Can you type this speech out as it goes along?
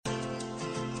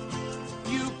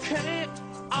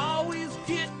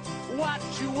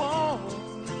you want.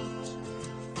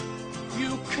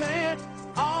 You can't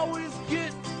always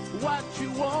get what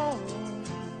you want.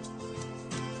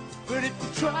 But if you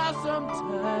try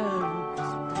sometimes,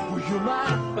 well, you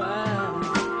might find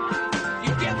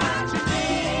you get what you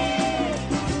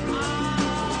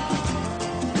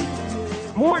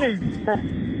need.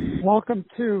 Morning. Welcome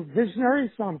to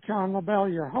Visionaries. I'm John LaBelle,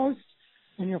 your host,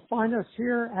 and you'll find us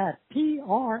here at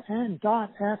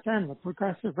PRN.FM, the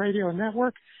Progressive Radio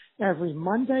Network, every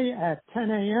Monday at 10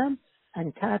 a.m.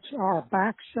 and catch our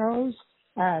back shows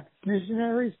at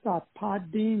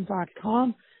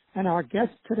visionaries.podbean.com. And our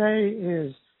guest today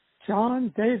is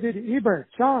John David EBERT.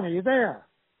 John, are you there?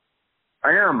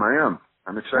 I am. I'm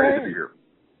excited to be here.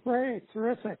 Great,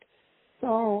 terrific.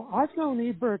 So I've known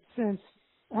EBERT since,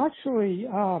 actually,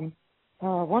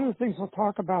 one of the things we'll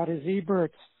talk about is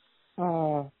EBERT's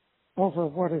over,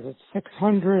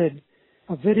 600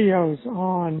 videos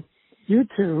on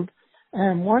YouTube.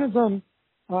 And one of them,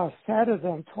 set of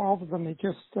them, 12 of them he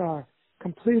just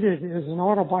completed, is an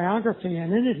autobiography.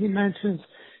 And in it he mentions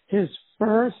his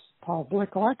first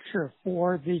public lecture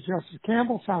for the Joseph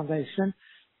Campbell Foundation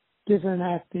given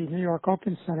at the New York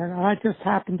Open Center. And I just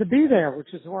happened to be there,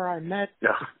 which is where I met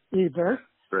EBERT.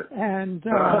 Right. And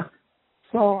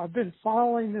so I've been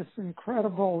following this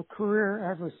incredible career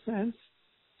ever since.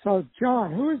 So,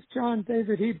 John, who is John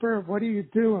David EBERT? What do you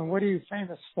do, and what are you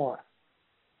famous for?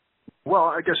 Well,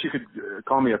 I guess you could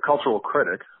call me a cultural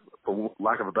critic, for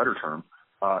lack of a better term,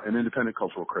 an independent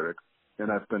cultural critic.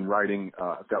 And I've been writing,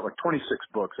 I've got like 26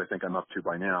 books I think I'm up to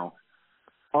by now,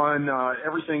 on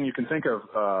everything you can think of,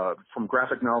 from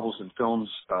graphic novels and films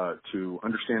to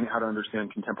understanding how to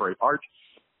understand contemporary art,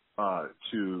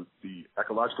 to the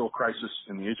ecological crisis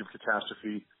in the age of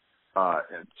catastrophe,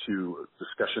 and to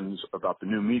discussions about the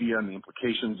new media and the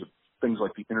implications of things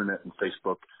like the internet and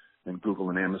Facebook and Google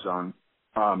and Amazon.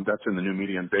 That's in the new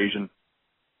media invasion.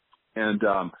 And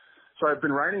so I've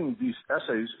been writing these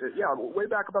essays, way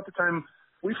back about the time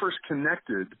we first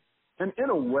connected. And in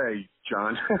a way,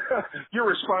 John, you're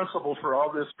responsible for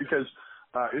all this because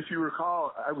if you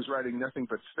recall, I was writing nothing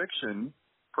but fiction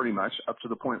pretty much up to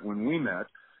the point when we met.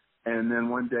 And then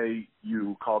one day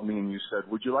you called me and you said,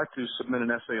 would you like to submit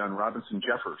an essay on Robinson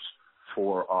Jeffers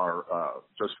for our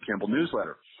Joseph Campbell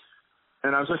newsletter?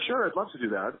 And I was like, sure, I'd love to do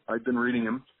that. I'd been reading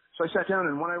him. So I sat down,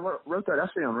 and when I wrote that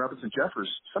essay on Robinson Jeffers,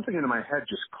 something into my head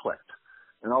just clicked.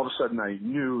 And all of a sudden I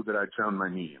knew that I'd found my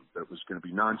medium, that it was going to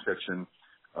be nonfiction,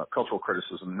 cultural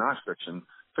criticism, not fiction.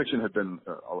 Fiction had been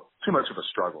too much of a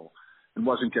struggle and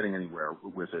wasn't getting anywhere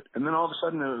with it. And then all of a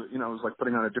sudden, it was like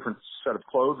putting on a different set of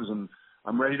clothes, and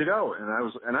I'm ready to go.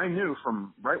 And I knew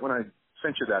from right when I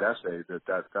sent you that essay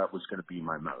that was going to be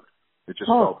my mode. It just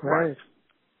felt right.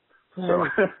 So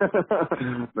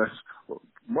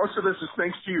most of this is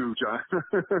thanks to you, John.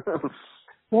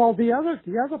 Well, the other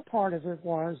part of it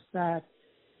was that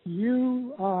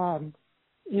you,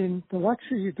 in the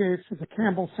lecture you gave for the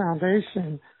Campbell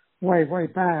Foundation way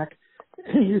back,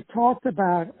 you talked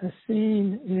about a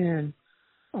scene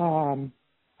in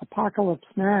Apocalypse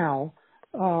Now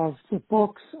of the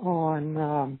books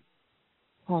on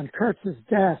Kurtz's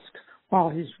desk while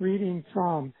he's reading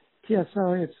from T.S.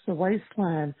 Eliot's The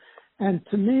Wasteland. And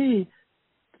to me,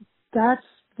 that's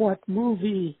what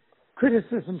movie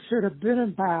criticism should have been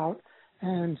about.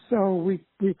 And so we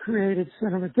created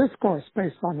Cinema Discourse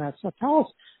based on that. So tell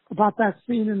us about that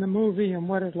scene in the movie and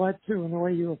what it led to and the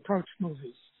way you approach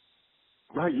movies.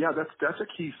 Right, yeah, that's a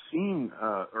key scene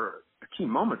or a key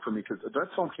moment for me because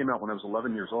that film came out when I was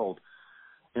 11 years old.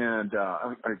 And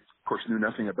I, of course, knew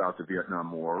nothing about the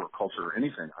Vietnam War or culture or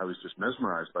anything. I was just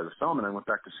mesmerized by the film, and I went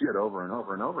back to see it over and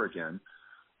over and over again.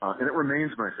 And it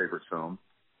remains my favorite film.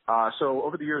 So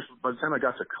over the years, by the time I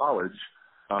got to college,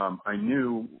 I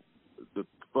knew the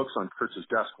books on Kurtz's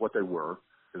desk, what they were,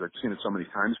 because I'd seen it so many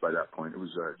times by that point. It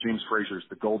was James Frazier's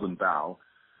The Golden Bough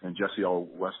and Jesse L.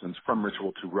 Weston's From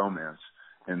Ritual to Romance.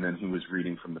 And then he was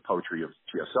reading from the poetry of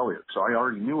T.S. Eliot. So I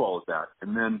already knew all of that.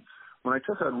 And then when I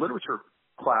took a literature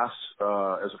class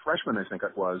as a freshman, I think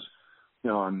it was,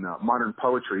 on modern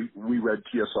poetry, we read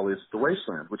T.S. Eliot's The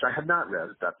Wasteland, which I had not read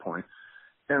at that point.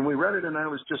 And we read it, and I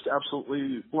was just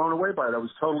absolutely blown away by it. I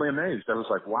was totally amazed. I was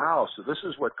like, wow, so this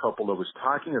is what Coppola was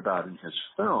talking about in his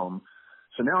film.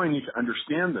 So now I need to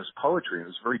understand this poetry. It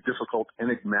was a very difficult,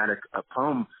 enigmatic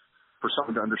poem for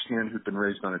someone to understand who'd been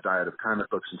raised on a diet of comic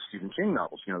books and Stephen King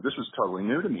novels. This was totally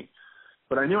new to me.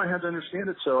 But I knew I had to understand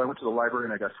it, so I went to the library,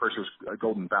 and I got Frazier's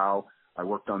Golden Bough. I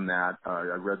worked on that.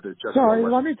 I read the Jesse L.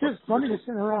 Weston. Let me just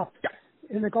interrupt.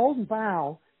 Yeah. In the Golden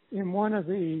Bough, in one of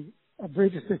the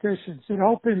abridged editions, it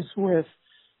opens with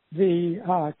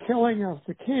the killing of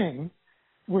the king,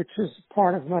 which is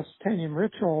part of Mesopotamian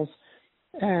rituals,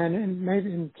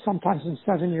 and sometimes in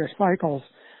 7-year cycles.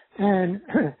 And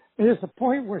there's a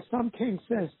point where some king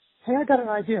says, "Hey, I got an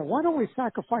idea. Why don't we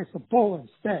sacrifice a bull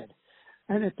instead?"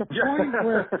 And at the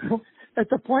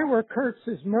point where Kurtz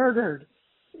is murdered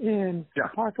in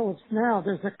Apocalypse Now,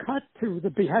 there's a cut to the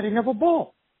beheading of a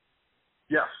bull.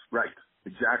 Yes, right,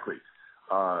 exactly.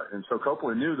 And so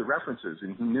Coppola knew the references,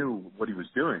 and he knew what he was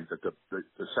doing, that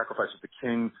the sacrifice of the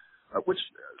king, which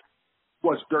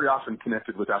was very often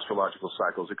connected with astrological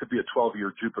cycles. It could be a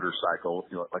 12-year Jupiter cycle,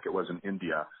 like it was in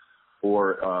India,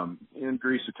 or in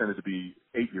Greece it tended to be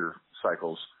 8-year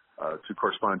cycles to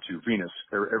correspond to Venus.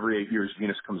 Every 8 years,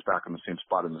 Venus comes back in the same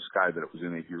spot in the sky that it was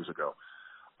in 8 years ago.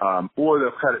 Or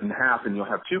they'll cut it in half, and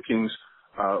you'll have two kings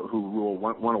who rule.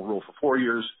 One will rule for 4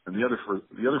 years, and the other for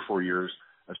the other 4 years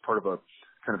as part of a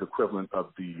kind of equivalent of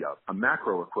a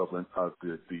macro equivalent of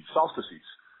the solstices.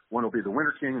 One will be the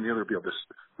winter king, and the other will be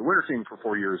the winter king for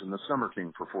 4 years and the summer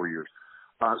king for 4 years.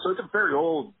 So it's a very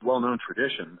old, well-known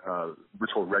tradition,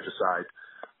 ritual regicide.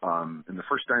 In the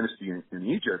first dynasty in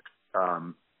Egypt,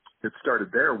 it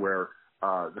started there where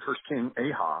the first king,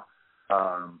 Aha,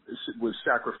 was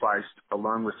sacrificed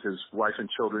along with his wife and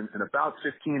children and about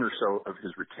 15 or so of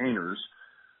his retainers.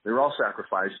 They were all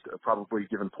sacrificed, probably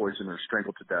given poison or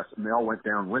strangled to death, and they all went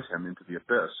down with him into the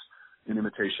abyss in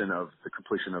imitation of the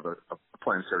completion of a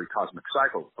planetary cosmic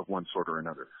cycle of one sort or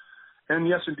another. And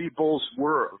yes, indeed, bulls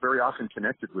were very often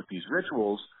connected with these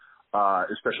rituals,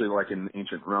 especially like in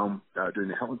ancient Rome during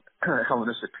the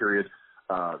Hellenistic period.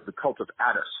 The cult of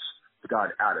Attis, the god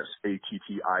Attis,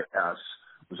 Attis,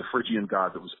 was a Phrygian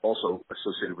god that was also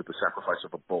associated with the sacrifice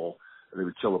of a bull. They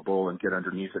would kill a bull and get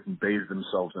underneath it and bathe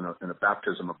themselves in a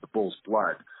baptism of the bull's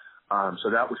blood.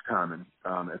 So that was common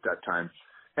at that time.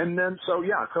 And then,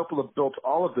 Coppola built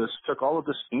all of this, took all of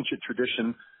this ancient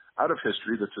tradition out of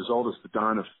history that's as old as the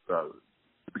dawn of the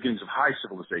beginnings of high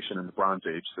civilization in the Bronze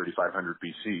Age, 3500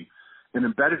 BC, and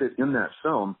embedded it in that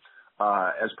film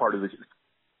as part of the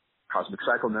cosmic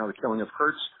cycle, now the killing of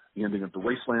Hertz, the ending of the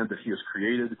wasteland that he has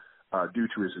created due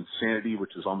to his insanity,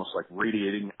 which is almost like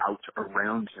radiating out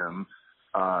around him,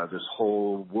 this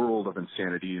whole world of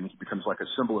insanity, and he becomes like a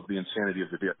symbol of the insanity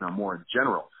of the Vietnam War in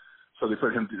general. So they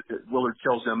put him, Willard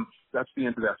kills him, that's the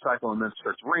end of that cycle, and then it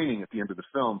starts raining at the end of the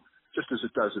film, just as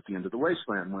it does at the end of the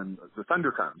wasteland when the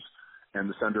thunder comes. And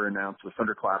the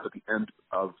thunderclap at the end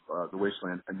of the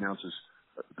wasteland announces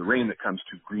the rain that comes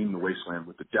to green the wasteland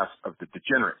with the death of the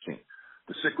degenerate king.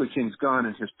 The sickly king's gone,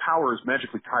 and his power is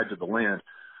magically tied to the land.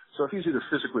 So if he's either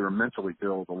physically or mentally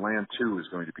ill, the land too is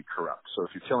going to be corrupt. So if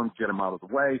you kill him, get him out of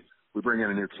the way, we bring in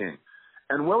a new king.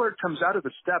 And Willard comes out of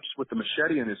the steps with the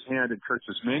machete in his hand and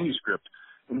Kurtz's manuscript,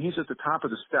 and he's at the top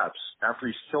of the steps after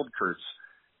he's killed Kurtz,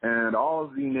 and all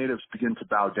of the natives begin to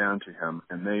bow down to him,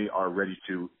 and they are ready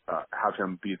to have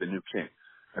him be the new king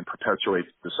and perpetuate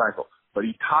the cycle. But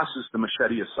he tosses the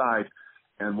machete aside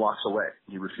and walks away.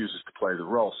 He refuses to play the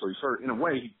role. So he sort of, in a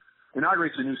way, he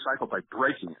inaugurates a new cycle by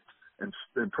breaking it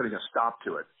and putting a stop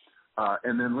to it,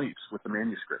 and then leaves with the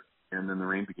manuscript, and then the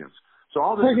reign begins. So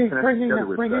all this is connected together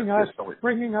with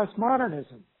bringing us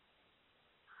modernism.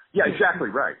 Yeah, exactly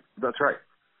right. That's right.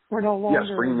 We're no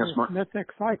longer bringing in us this mythic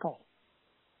cycle.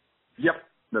 Yep,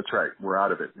 that's right. We're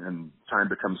out of it, and time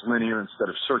becomes linear instead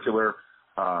of circular.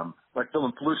 Like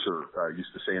Willem Flusser used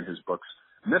to say in his books,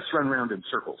 myths run round in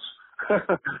circles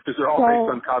because they're all based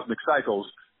on cosmic cycles.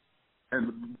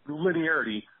 And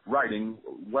linearity, writing,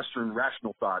 Western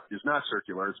rational thought is not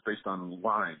circular. It's based on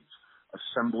lines,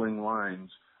 assembling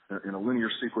lines in a linear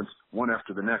sequence, one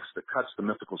after the next, that cuts the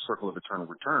mythical circle of eternal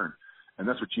return. And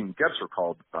that's what Gene Gebser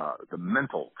called the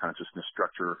mental consciousness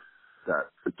structure that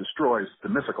destroys the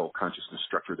mythical consciousness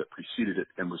structure that preceded it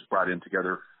and was brought in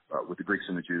together with the Greeks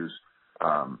and the Jews,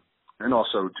 and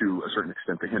also to a certain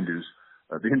extent the Hindus.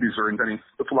 The Hindus are inventing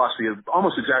the philosophy at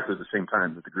almost exactly the same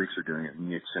time that the Greeks are doing it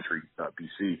in the 8th century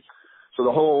BC. So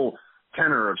the whole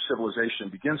tenor of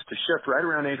civilization begins to shift right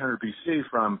around 800 BC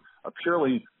from a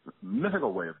purely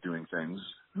mythical way of doing things,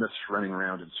 myths running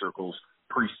around in circles,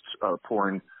 priests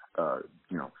pouring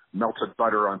melted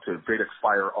butter onto Vedic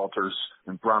fire altars,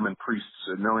 and Brahmin priests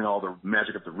knowing all the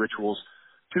magic of the rituals,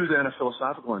 to then a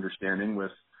philosophical understanding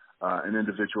with an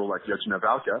individual like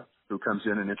Yajnavalkya, who comes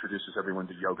in and introduces everyone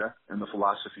to yoga and the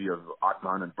philosophy of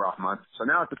Atman and Brahman. So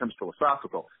now it becomes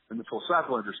philosophical, and the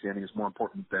philosophical understanding is more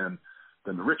important than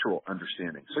the ritual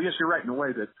understanding. So yes, you're right in a way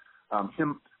that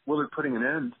Willard putting an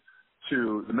end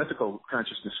to the mythical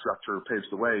consciousness structure paves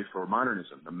the way for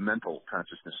modernism, the mental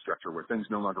consciousness structure where things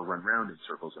no longer run round in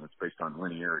circles and it's based on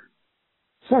linearity.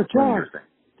 So John,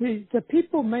 the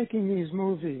people making these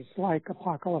movies like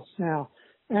Apocalypse Now,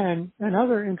 And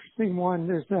another interesting one,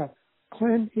 there's a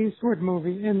Clint Eastwood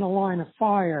movie, In the Line of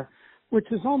Fire, which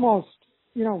is almost,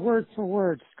 word for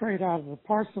word straight out of the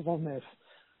Parsifal myth.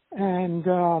 And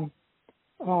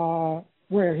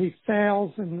where he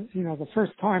fails and, the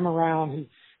first time around,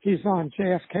 he's on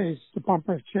the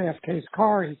bumper of JFK's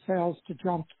car. He fails to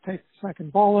jump to take the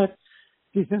second bullet.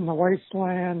 He's in the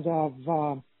wasteland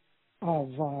of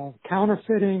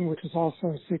counterfeiting, which is also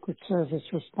a Secret Service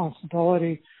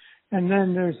responsibility. And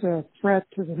then there's a threat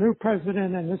to the new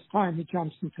president, and this time he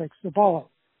jumps and takes the bullet.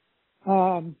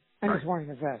 And he's wearing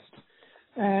a vest.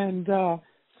 And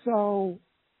so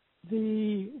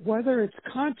whether it's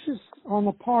conscious on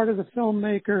the part of the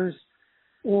filmmakers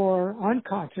or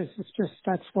unconscious, it's just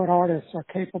that's what artists are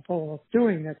capable of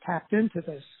doing. They're tapped into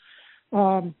this.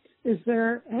 Is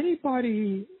there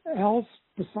anybody else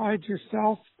besides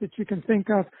yourself that you can think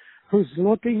of who's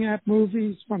looking at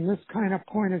movies from this kind of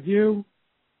point of view?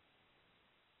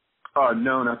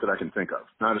 No, not that I can think of.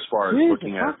 Not as far as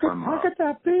looking at it from how could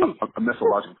that be? A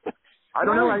mythological. I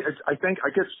don't know. I think I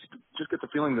just get the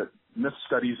feeling that myth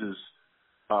studies is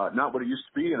not what it used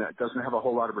to be, and it doesn't have a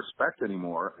whole lot of respect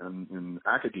anymore in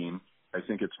academe. I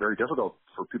think it's very difficult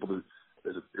for people to.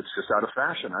 It's just out of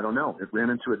fashion. I don't know. It ran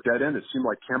into a dead end. It seemed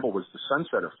like Campbell was the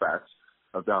sunset effect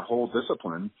of that whole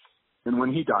discipline. And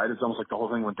when he died, it's almost like the whole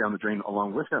thing went down the drain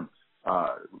along with him.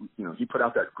 He put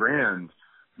out that grand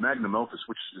magnum opus,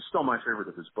 which is still my favorite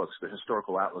of his books, the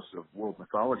Historical Atlas of World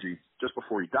Mythology, just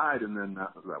before he died, and then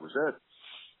that was it.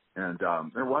 And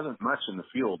there wasn't much in the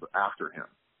field after him.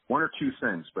 One or two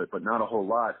things, but not a whole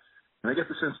lot. And I get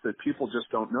the sense that people just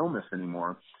don't know myth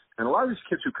anymore. And a lot of these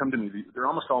kids who come to me, they're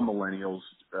almost all millennials,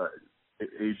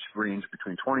 age range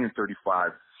between 20 and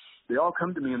 35. They all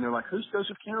come to me and they're like, "Who's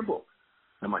Joseph Campbell?"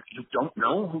 I'm like, "You don't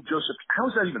know who Joseph? How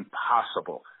is that even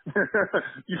possible?" Do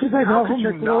they know who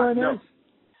McLuhan is?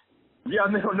 Yeah,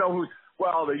 and they don't know who.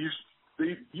 Well, they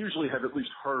usually have at least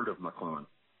heard of McLuhan.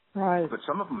 Right. But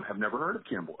some of them have never heard of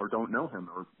Campbell or don't know him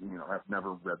or, have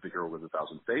never read The Hero with a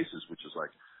Thousand Faces, which is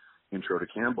like Intro to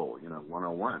Campbell,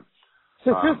 101.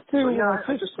 So I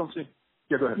just don't see.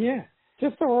 Yeah, go ahead. Yeah.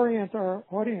 Just to orient our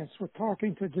audience, we're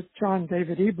talking to John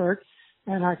David EBERT,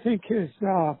 and I think his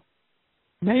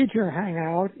major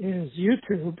hangout is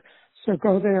YouTube. So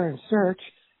go there and search.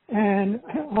 And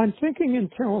I'm thinking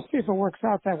we'll see if it works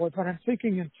out that way, but I'm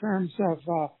thinking in terms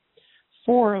of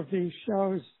 4 of these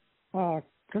shows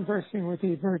conversing with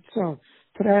EBERT. So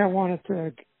today I wanted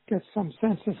to get some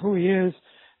sense of who he is.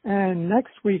 And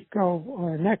next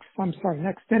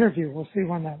interview, we'll see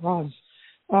when that runs,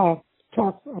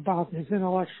 talk about his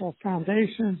intellectual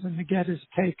foundations and to get his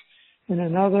take in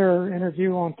another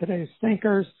interview on today's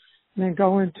thinkers, and then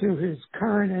go into his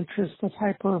current interest of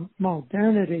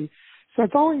hypermodernity. So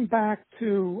going back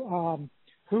to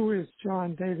who is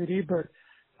John David EBERT,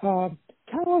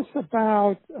 tell us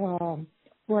about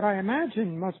what I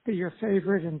imagine must be your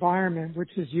favorite environment,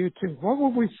 which is YouTube. What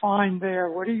will we find there?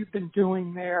 What have you been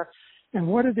doing there? And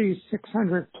what are these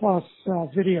 600 plus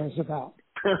videos about?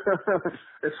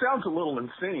 It sounds a little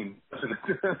insane, doesn't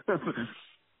it?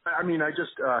 I mean, I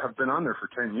just have been on there for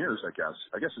 10 years, I guess.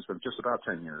 I guess it's been just about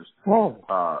 10 years. Whoa.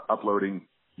 Uploading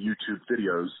YouTube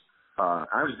videos.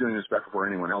 I was doing this back before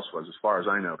anyone else was, as far as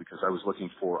I know, because I was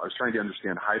trying to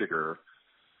understand Heidegger,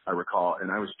 I recall,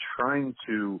 and I was trying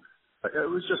to, it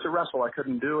was just a wrestle. I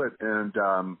couldn't do it, and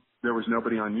there was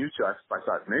nobody on YouTube. I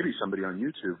thought maybe somebody on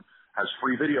YouTube has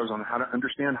free videos on how to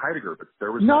understand Heidegger, but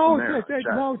there was nothing there.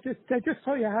 They just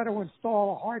tell you how to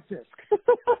install a hard disk.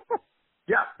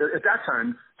 Yeah, at that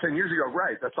time, 10 years ago,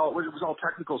 right. That's all. It was all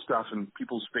technical stuff and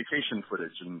people's vacation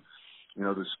footage and,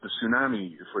 the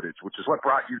tsunami footage, which is what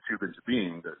brought YouTube into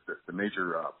being. The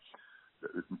major,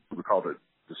 we called it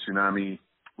the tsunami.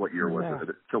 What year was it?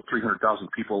 It killed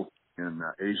 300,000 people in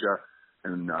Asia,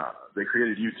 and they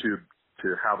created YouTube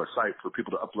to have a site for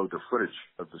people to upload their footage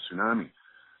of the tsunami.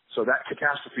 So that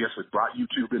catastrophe actually brought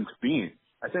YouTube into being.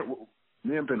 I think it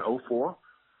may have been 04,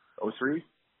 03.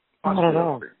 I don't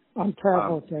know. I'm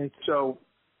terrible at dates. So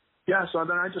then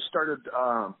I just started,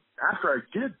 after I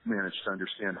did manage to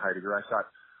understand Heidegger, I thought,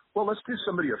 well, let's do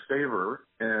somebody a favor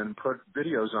and put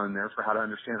videos on there for how to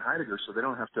understand Heidegger so they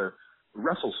don't have to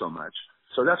wrestle so much.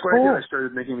 So that's what I did. I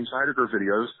started making these Heidegger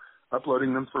videos,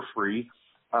 uploading them for free,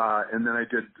 and then I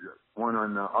did one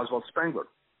on Oswald Spengler,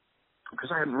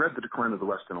 because I hadn't read The Decline of the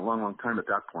West in a long, long time at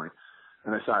that point,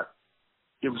 and I thought,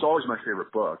 it was always my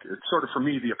favorite book. It's sort of, for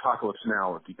me, the apocalypse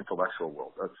now of the intellectual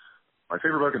world. My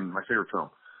favorite book and my favorite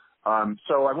film.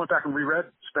 So I went back and reread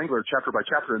Spengler chapter by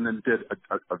chapter and then did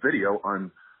a video on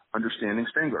understanding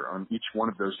Spengler on each one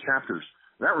of those chapters.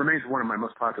 And that remains one of my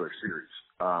most popular series.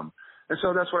 And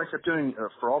so that's what I kept doing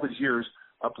for all these years.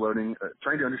 uploading,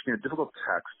 trying to understand difficult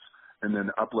texts, and then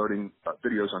uploading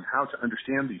videos on how to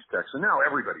understand these texts. And now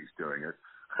everybody's doing it.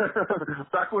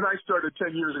 Back when I started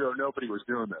 10 years ago, nobody was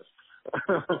doing this.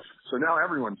 So now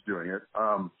everyone's doing it.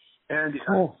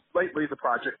 Lately, the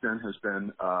project then has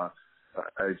been,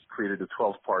 I've created a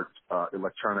 12-part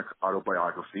electronic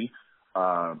autobiography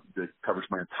that covers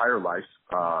my entire life.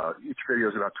 Each video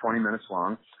is about 20 minutes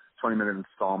long, 20-minute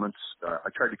installments. I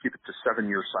tried to keep it to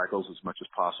 7-year cycles as much as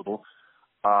possible.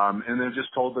 And then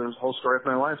just told the whole story of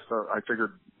my life. So I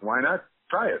figured, why not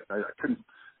try it? I couldn't.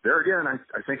 There again,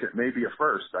 I think it may be a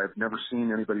first. I've never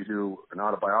seen anybody do an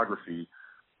autobiography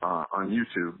on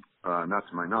YouTube, not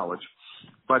to my knowledge.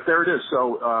 But there it is.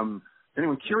 So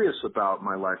anyone curious about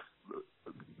my life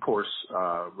course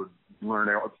would learn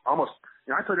almost,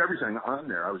 I put everything on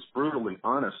there. I was brutally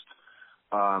honest.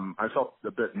 I felt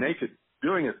a bit naked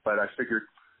doing it, but I figured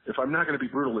if I'm not going to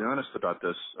be brutally honest about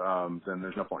this, then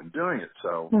there's no point in doing it.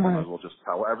 So I might as well just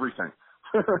tell everything.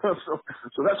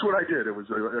 so that's what I did. It was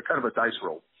a kind of a dice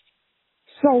roll.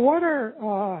 So what are,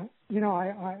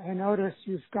 I noticed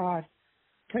you've got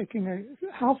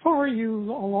how far are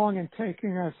you along in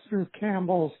taking us through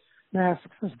Campbell's Masks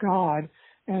of God?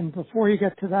 And before you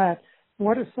get to that,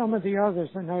 what are some of the others?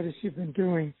 I noticed you've been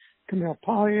doing Camille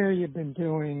Paglia, you've been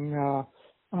doing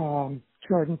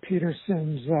Jordan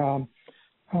Peterson's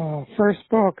first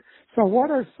book. So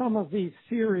what are some of these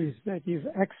series that you've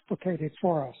explicated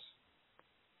for us?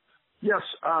 Yes,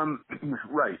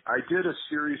 right. I did a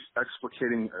series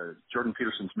explicating Jordan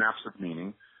Peterson's Maps of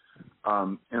Meaning,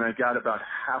 and I got about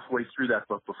halfway through that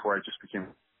book before I just became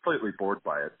completely bored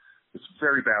by it. It's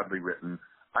very badly written.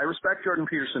 I respect Jordan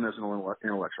Peterson as an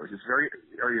intellectual. He's very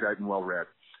erudite and well-read.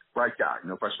 Bright guy,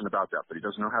 no question about that, but he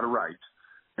doesn't know how to write.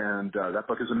 And that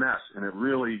book is a mess, and it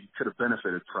really could have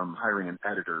benefited from hiring an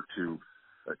editor to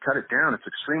cut it down. It's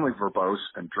extremely verbose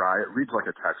and dry. It reads like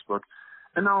a textbook.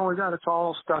 And not only that, it's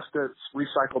all stuff that's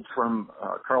recycled from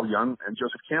Carl Jung and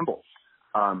Joseph Campbell.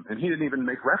 And he didn't even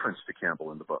make reference to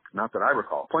Campbell in the book, not that I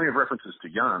recall. Plenty of references to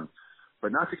Jung,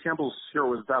 but not to Campbell's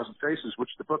Hero with a Thousand Faces, which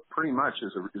the book pretty much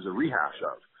is a rehash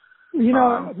of.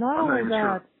 Not only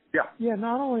that, sure.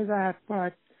 not only that,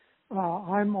 but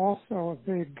I'm also a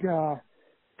big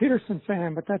Peterson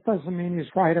fan, but that doesn't mean he's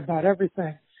right about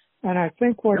everything. And I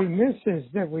think what he misses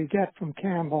that we get from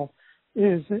Campbell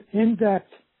is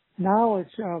in-depth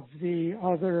knowledge of the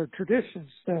other traditions,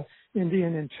 the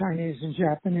Indian and Chinese and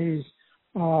Japanese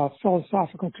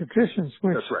philosophical traditions,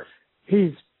 which that's right.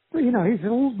 He's a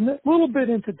little bit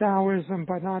into Taoism,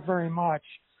 but not very much.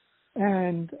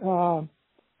 And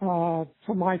for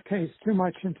my taste, too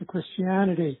much into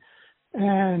Christianity.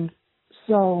 And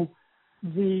so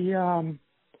the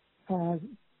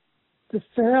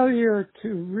failure to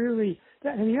really,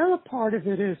 and the other part of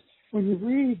it is when you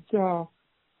read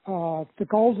The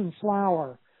Golden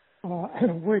Flower,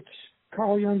 which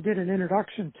Carl Jung did an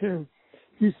introduction to,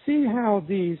 you see how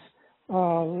these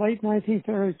late 19th,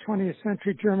 early 20th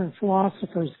century German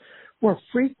philosophers were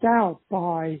freaked out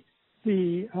by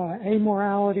the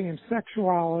amorality and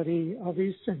sexuality of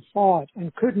Eastern thought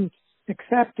and couldn't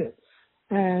accept it.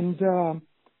 And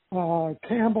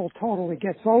Campbell totally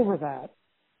gets over that.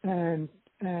 And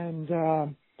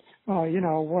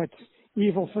what's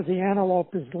evil for the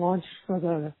antelope is lunch for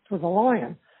the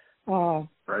lion.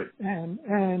 Right. And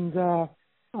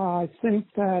I think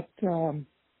that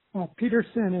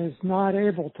Peterson is not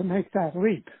able to make that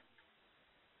leap.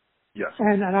 Yes.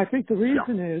 And I think the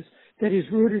reason is that he's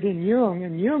rooted in Jung,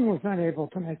 and Jung was unable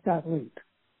to make that leap.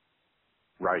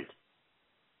 Right.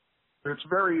 It's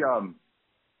very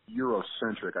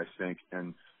Eurocentric, I think,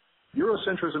 and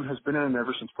Eurocentrism has been in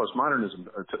ever since postmodernism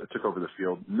took over the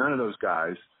field. None of those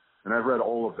guys, and I've read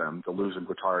all of them, Deleuze and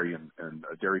Guattari and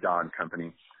Derrida and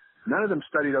company, none of them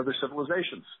studied other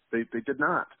civilizations. They did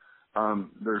not.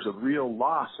 There's a real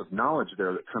loss of knowledge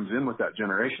there that comes in with that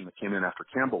generation that came in after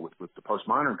Campbell with the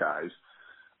postmodern guys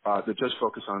that just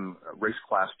focus on race,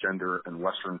 class, gender, and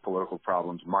Western political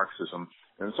problems, Marxism,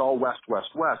 and it's all West,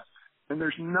 West, West. And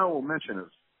there's no mention of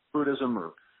Buddhism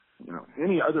or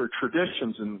any other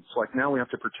traditions. And it's like now we have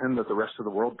to pretend that the rest of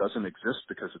the world doesn't exist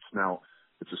because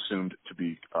it's assumed to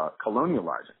be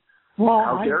colonializing. Well,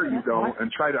 how dare you go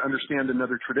and try to understand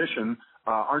another tradition?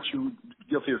 Aren't you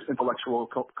guilty of intellectual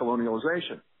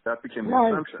colonialization? That became the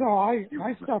assumption. So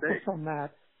I suffer from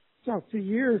that. So for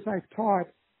years I taught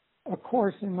a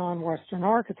course in non-Western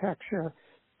architecture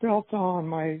built on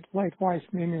my late wife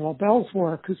Mimi Lobel's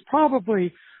work, who's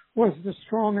probably was the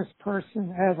strongest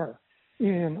person ever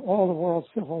in all the world's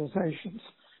civilizations.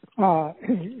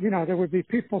 There would be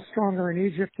people stronger in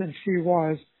Egypt than she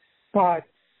was, but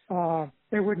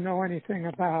they wouldn't know anything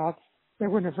about they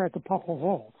wouldn't have read the Popple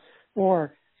Vuh.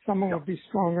 Or someone would be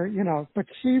stronger, but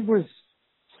she was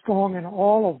strong in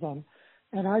all of them.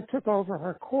 And I took over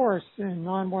her course in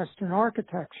non-Western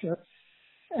architecture,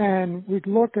 and we'd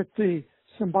look at the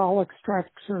symbolic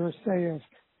structure, say, of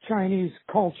Chinese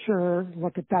culture,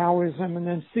 look at Taoism, and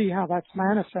then see how that's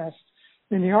manifest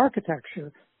in the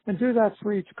architecture, and do that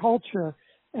for each culture.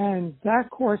 And that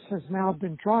course has now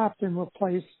been dropped and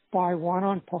replaced by one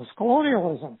on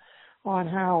post-colonialism, on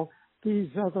how these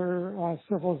other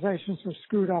civilizations were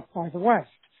screwed up by the West,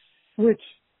 which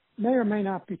may or may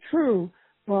not be true,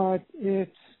 but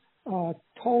it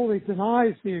totally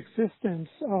denies the existence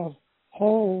of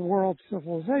whole world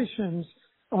civilizations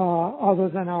other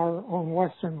than our own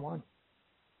Western one.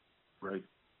 Right.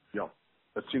 Yeah.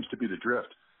 That seems to be the drift.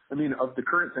 I mean, of the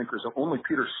current thinkers, only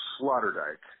Peter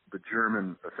Sloterdijk, the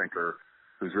German thinker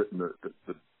who's written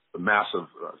the massive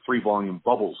 3-volume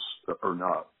Bubbles, or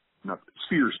not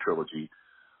Spheres trilogy,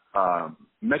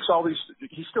 makes all these,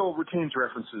 he still retains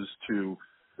references to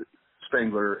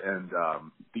Spengler and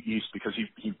the East, because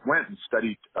he went and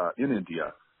studied in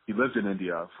India. He lived in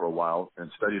India for a while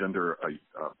and studied under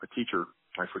a teacher.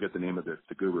 I forget the name of the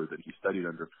guru that he studied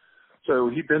under. So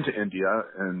he'd been to India,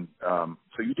 and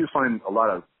so you do find a lot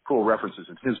of cool references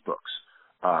in his books,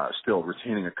 still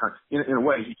retaining in a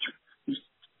way, he's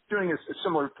doing a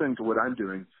similar thing to what I'm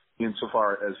doing,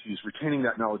 insofar as he's retaining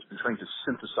that knowledge and trying to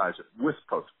synthesize it with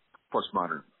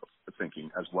postmodern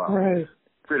thinking as well. Right.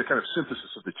 Create a kind of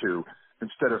synthesis of the two,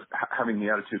 instead of having the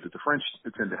attitude that the French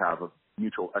tend to have of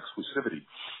mutual exclusivity.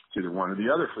 It's either one or the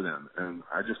other for them, and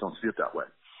I just don't see it that way.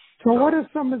 So what are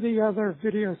some of the other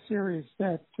video series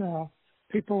that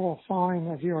people will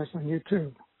find of yours on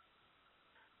YouTube?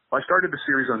 I started the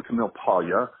series on Camille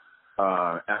Paglia.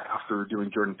 After doing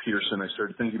Jordan Peterson, I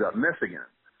started thinking about myth again.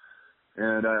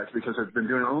 And because I've been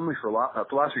doing only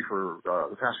philosophy for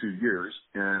the past few years,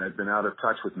 and I've been out of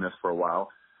touch with myth for a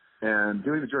while. And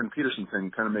doing the Jordan Peterson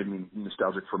thing kind of made me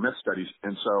nostalgic for myth studies.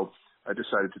 And so I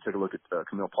decided to take a look at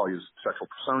Camille Paglia's Sexual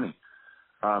Personae.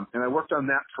 And I worked on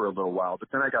that for a little while, but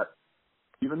then I got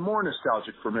even more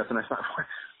nostalgic for myth, and I thought,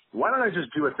 why don't I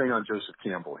just do a thing on Joseph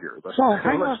Campbell here?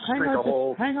 Hang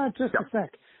on just a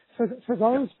sec. For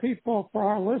those people, for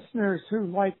our listeners who,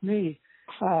 like me,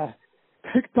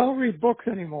 don't read books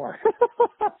anymore.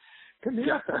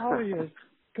 Camille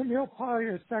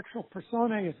Paglia's Sexual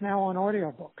Personae is now on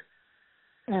audiobook.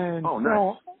 And nice.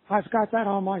 So I've got that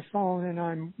on my phone, and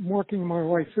I'm working my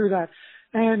way through that.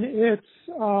 And it's,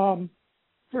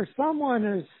 for someone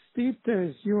as steeped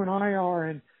as you and I are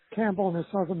in Campbell and this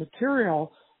other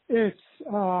material, it's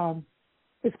kind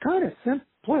of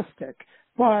simplistic,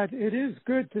 but it is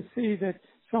good to see that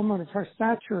someone of her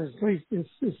stature is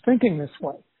thinking this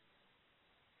way.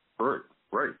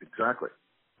 Right, exactly.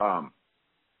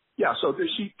 So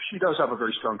she does have a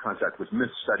very strong contact with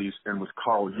myth studies and with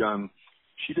Carl Jung.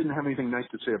 She didn't have anything nice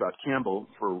to say about Campbell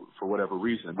for whatever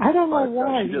reason. I don't know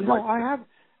why.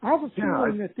 I have a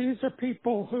feeling that these are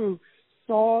people who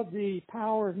saw the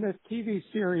Power of Myth TV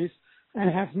series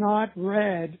and have not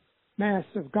read Mass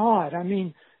of God. I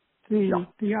mean,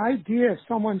 the idea of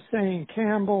someone saying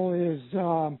Campbell is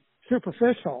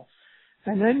superficial,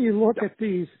 and then you look at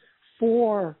these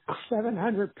 4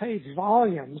 700-page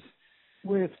volumes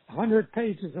with 100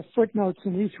 pages of footnotes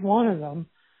in each one of them.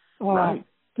 Right.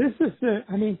 This is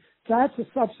that's a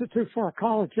substitute for a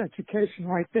college education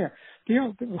right there.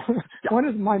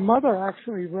 My mother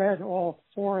actually read all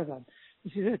 4 of them.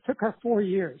 She said it took her 4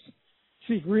 years.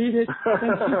 She'd read it,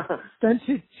 then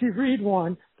she'd read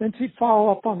one, then she'd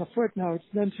follow up on the footnotes,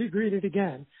 then she'd read it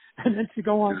again, and then she'd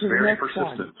go on to the next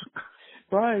persistent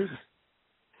one. Right.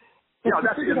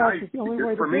 That's the only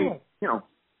way for me.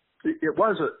 It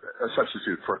was a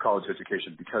substitute for a college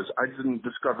education, because I didn't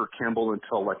discover Campbell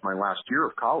until like my last year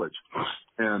of college,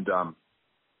 and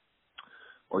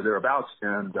or thereabouts,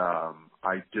 and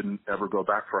I didn't ever go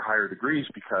back for higher degrees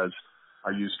because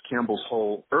I used Campbell's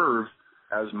whole oeuvre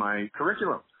as my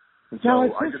curriculum. And so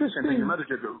I did the same thing your mother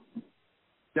did.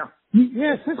 Yeah,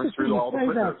 it's interesting you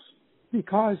say that,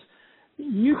 because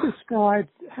you described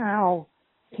how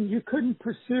you couldn't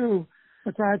pursue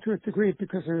a graduate degree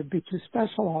because it would be too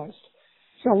specialized.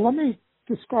 So let me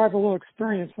describe a little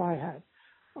experience I had.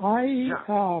 I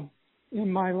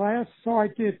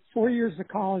did 4 years of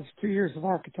college, 2 years of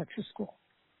architecture school.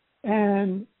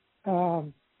 And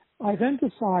I then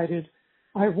decided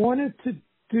I wanted to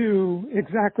do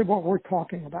exactly what we're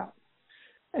talking about.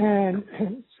 And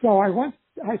so I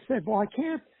said, well, I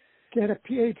can't get a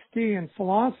PhD in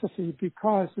philosophy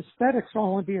because aesthetics will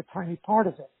only be a tiny part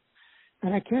of it.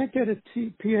 And I can't get a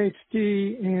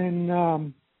PhD in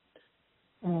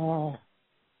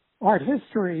art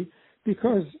history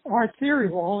because our theory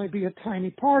will only be a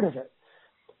tiny part of it.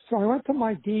 So I went to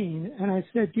my dean and I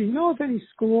said, do you know of any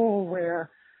school where,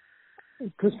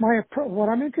 because what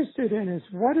I'm interested in is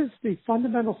what is the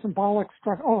fundamental symbolic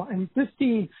structure. Oh, and this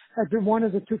dean had been one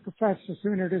of the two professors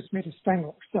who introduced me to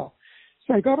Spengler. So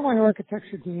I go to my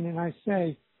architecture dean and I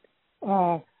say,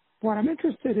 what I'm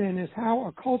interested in is how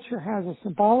a culture has a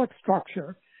symbolic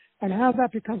structure and how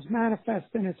that becomes manifest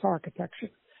in its architecture.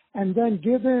 And then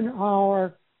given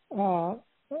our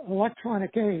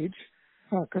electronic age,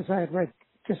 because I had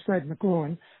just read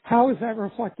McLuhan, how is that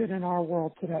reflected in our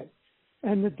world today?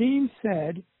 And the dean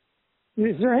said,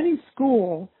 is there any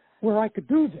school where I could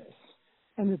do this?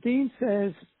 And the dean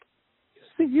says,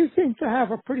 see, you seem to have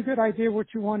a pretty good idea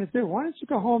what you want to do. Why don't you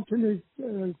go home to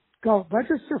go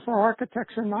register for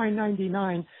architecture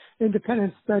 $9.99,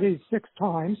 independent studies 6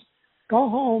 times, go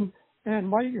home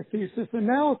and write your thesis, and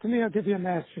now to me I'll give you a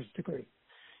master's degree.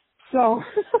 So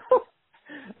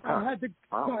I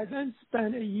then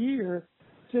spent a year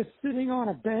just sitting on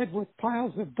a bed with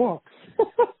piles of books.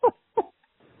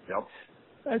 Yep.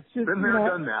 That's just, been there,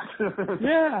 done that.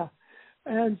 Yeah.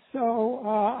 And so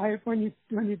when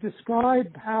you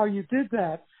describe how you did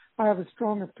that, I have a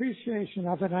strong appreciation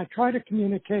of it. And I try to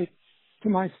communicate to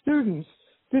my students,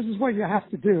 this is what you have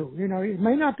to do. You know, it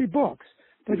may not be books,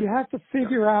 but you have to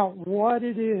figure out what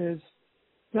it is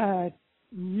that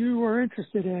you are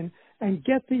interested in and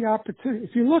get the opportunity.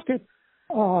 If you look at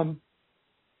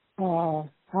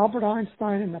Albert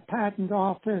Einstein in the patent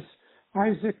office,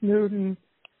 Isaac Newton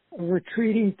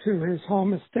retreating to his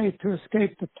home estate to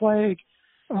escape the plague,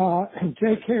 and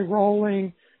J.K.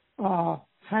 Rowling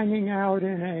hanging out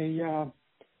in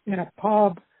a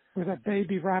pub with a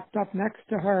baby wrapped up next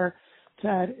to her,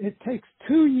 that it takes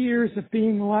 2 years of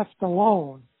being left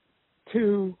alone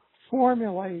to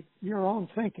formulate your own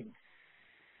thinking.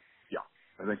 Yeah,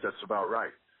 I think that's about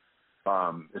right.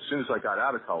 As soon as I got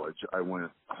out of college, I went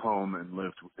home and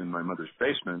lived in my mother's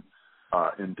basement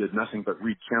and did nothing but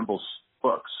read Campbell's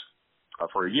books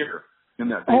for a year in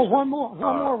that basement. Oh, one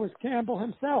more was Campbell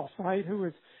himself, right, who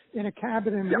was in a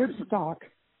cabin in Woodstock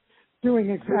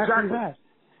doing exactly that.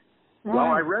 Right. Well,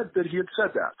 I read that he had said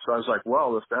that. So I was like,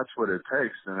 well, if that's what it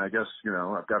takes, then I guess, you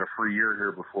know, I've got a free year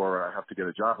here before I have to get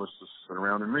a job. Let's just sit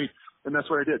around and read. And that's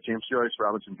what I did. James Joyce,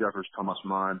 Robinson Jeffers, Thomas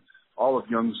Mann, all of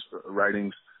Jung's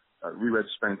writings, reread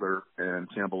Spengler and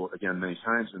Campbell again many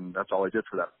times, and that's all I did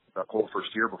for that whole first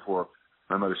year before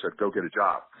my mother said, go get a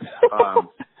job.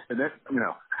 And then, you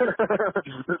know,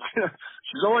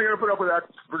 she's only going to put up with that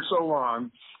for so long.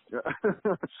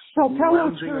 So tell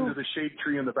us under the shade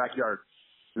tree in the backyard.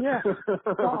 Yeah.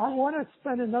 So I want to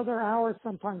spend another hour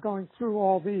sometime going through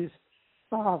all these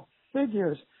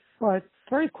figures, but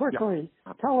very quickly,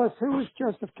 tell us who is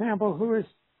Joseph Campbell, who is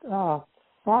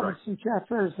Robinson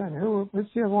Jeffers, and who was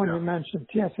the other one you mentioned,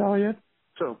 T.S. Eliot?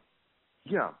 So,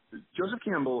 Joseph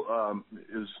Campbell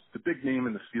is the big name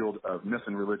in the field of myth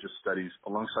and religious studies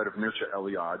alongside of Mircea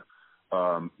Eliade,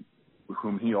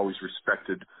 whom he always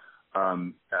respected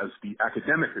as the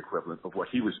academic equivalent of what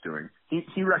he was doing.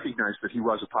 He recognized that he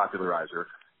was a popularizer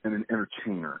and an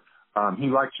entertainer. He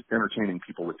liked entertaining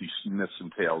people with these myths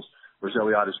and tales, whereas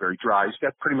Eliade is very dry. He's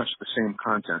got pretty much the same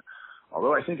content.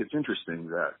 Although I think it's interesting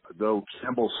that though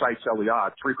Campbell cites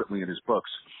Eliade frequently in his books,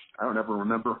 I don't ever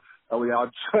remember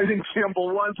Eliade citing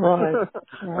Campbell once.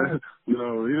 Right. You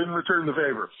know, he didn't return the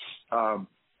favor.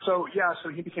 So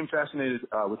he became fascinated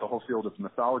with the whole field of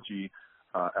mythology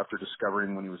after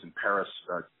discovering when he was in Paris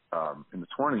in the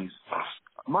 1920s,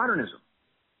 modernism.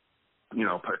 You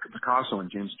know, Picasso and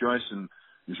James Joyce, and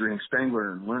he was reading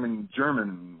Spengler and learning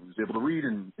German. He was able to read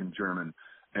in German,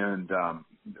 and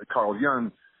Carl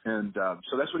Jung. And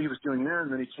so that's what he was doing there.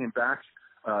 And then he came back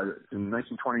in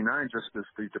 1929 just as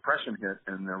the Depression hit,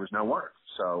 and there was no work.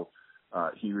 So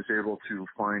he was able to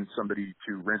find somebody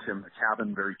to rent him a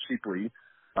cabin very cheaply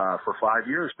for 5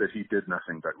 years that he did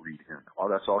nothing but read in. Oh,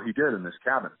 that's all he did in this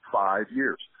cabin, 5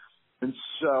 years. And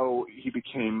so he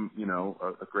became, you know,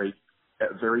 a great,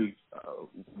 very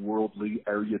worldly,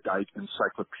 erudite,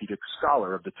 encyclopedic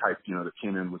scholar of the type, you know, that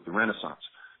came in with the Renaissance,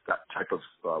 that type of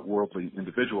worldly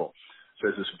individual. So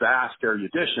there's this vast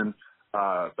erudition,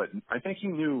 but I think he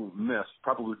knew myth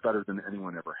probably better than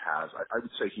anyone ever has. I would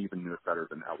say he even knew it better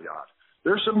than Eliade.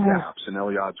 There's some gaps in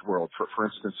Eliade's world. For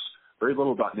instance, very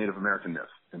little about Native American myth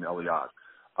in Eliade,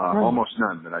 almost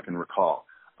none that I can recall.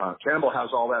 Campbell has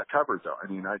all that covered, though.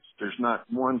 I mean, there's not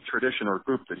one tradition or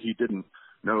group that he didn't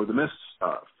know the myths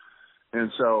of.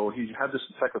 And so he had this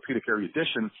encyclopedic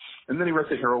erudition, and then he wrote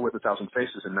The Hero with a Thousand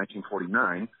Faces in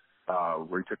 1949,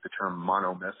 where he took the term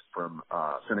monomyth from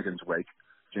Finnegan's Wake,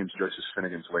 James Joyce's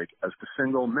Finnegan's Wake, as the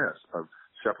single myth of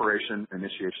separation,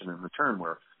 initiation, and return,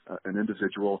 where an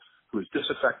individual who is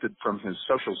disaffected from his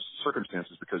social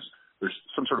circumstances because there's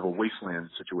some sort of a wasteland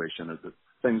situation, or the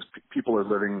things people are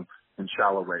living in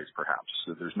shallow ways, perhaps.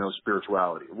 So there's no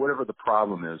spirituality. Whatever the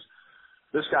problem is,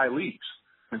 this guy leaves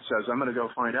and says, I'm going to go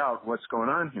find out what's going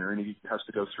on here. And he has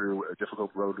to go through a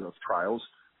difficult road of trials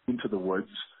into the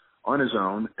woods on his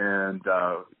own and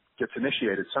gets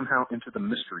initiated somehow into the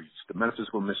mysteries, the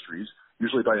metaphysical mysteries,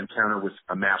 usually by encounter with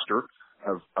a master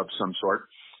of some sort.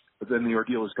 But then the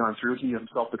ordeal is gone through. He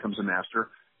himself becomes a master.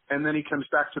 And then he comes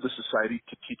back to the society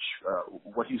to teach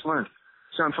what he's learned.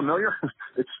 Sound familiar?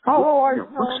 It's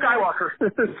Luke Skywalker.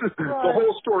 The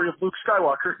whole story of Luke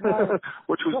Skywalker,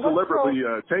 which was deliberately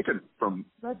taken from.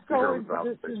 Let's go into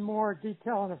this in more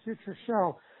detail in a future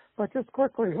show. But just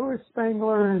quickly, who is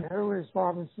Spengler and who is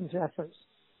Robinson Jeffers?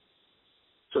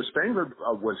 So Spengler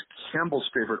was Campbell's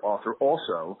favorite author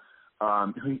also.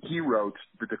 He wrote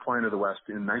The Decline of the West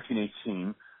in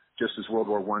 1918, just as World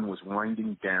War I was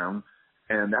winding down.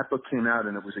 And that book came out,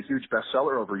 and it was a huge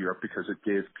bestseller over Europe because it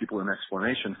gave people an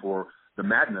explanation for the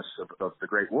madness of the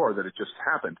Great War, that it just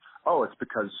happened. Oh, it's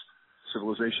because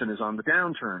civilization is on the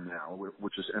downturn now,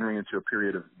 which is entering into a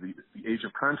period of the age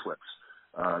of conflicts,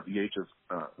 the age of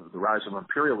the rise of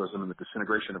imperialism and the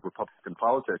disintegration of republican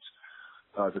politics.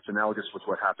 That's analogous with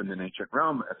what happened in ancient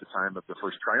Rome at the time of the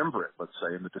First Triumvirate, let's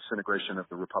say, and the disintegration of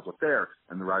the republic there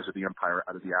and the rise of the empire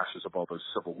out of the ashes of all those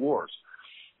civil wars.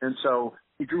 And so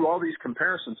he drew all these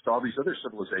comparisons to all these other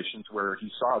civilizations where he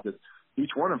saw that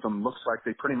each one of them looks like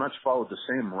they pretty much followed the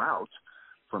same route,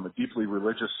 from a deeply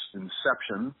religious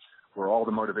inception where all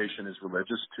the motivation is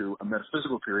religious to a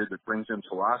metaphysical period that brings in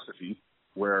philosophy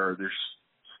where there's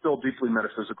still deeply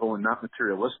metaphysical and not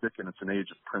materialistic, and it's an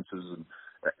age of princes and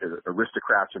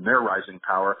aristocrats and their rising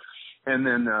power, and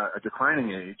then a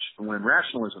declining age when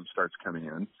rationalism starts coming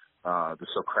in. The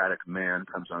Socratic man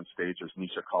comes on stage, as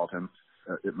Nietzsche called him.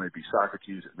 It may be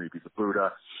Socrates, it may be the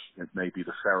Buddha, it may be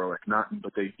the Pharaoh Akhenaten,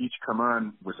 but they each come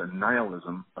on with a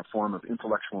nihilism, a form of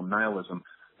intellectual nihilism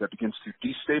that begins to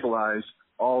destabilize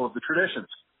all of the traditions.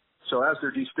 So as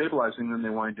they're destabilizing, then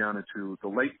they wind down into the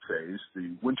late phase,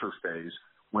 the winter phase,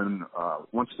 when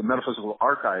once the metaphysical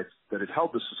archives that had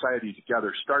held the society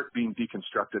together start being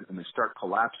deconstructed and they start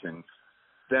collapsing,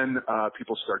 then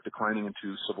people start declining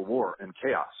into civil war and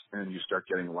chaos, and you start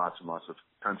getting lots and lots of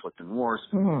conflict and wars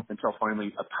until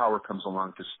finally a power comes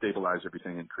along to stabilize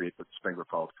everything and create what Spengler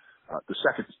called the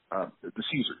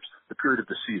Caesars, the period of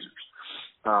the Caesars,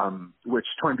 which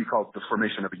Toynbee called the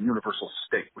formation of a universal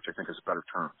state, which I think is a better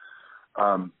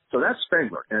term. So that's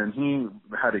Spengler, and he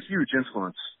had a huge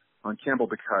influence on Campbell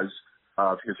because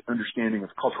of his understanding of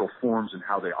cultural forms and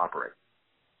how they operate.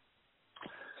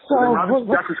 So then Robinson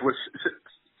Jeffers was...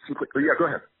 Yeah, go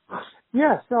ahead.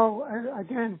 Yeah, so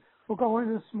again, we'll go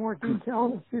into this more detail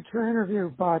in a future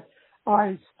interview, but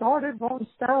I started Lone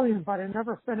Stallion, but I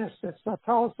never finished it. So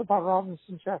tell us about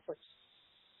Robinson Jeffers.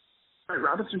 Right,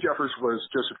 Robinson Jeffers was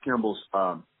Joseph Campbell's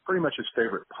pretty much his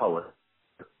favorite poet.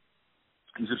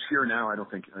 He's obscure now. I don't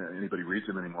think anybody reads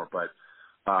him anymore, but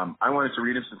I wanted to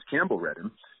read him since Campbell read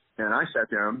him. And I sat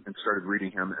down and started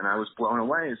reading him, and I was blown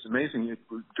away. It's amazing.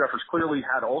 Jeffers clearly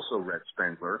had also read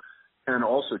Spengler and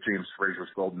also James Frazer's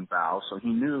Golden Bough, so he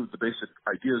knew the basic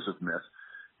ideas of myth.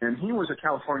 And he was a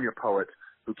California poet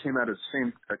who came out of the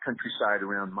same countryside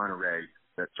around Monterey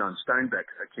that John Steinbeck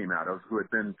came out of, who had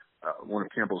been one of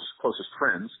Campbell's closest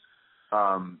friends.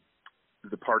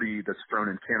 The party that's thrown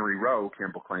in Tannery Row,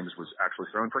 Campbell claims, was actually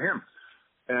thrown for him.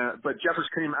 But Jeffers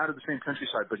came out of the same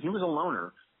countryside, but he was a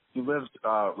loner. He lived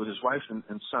with his wife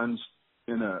and sons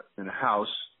in a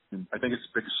house. I think it's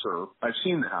Big Sur. I've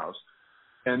seen the house,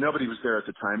 and nobody was there at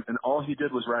the time. And all he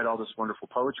did was write all this wonderful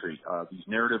poetry, these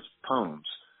narrative poems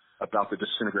about the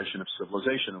disintegration of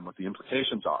civilization and what the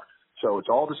implications are. So it's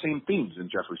all the same themes in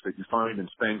Jeffers that you find in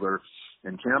Spengler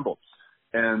and Campbell.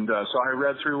 And so I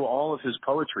read through all of his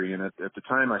poetry, and at the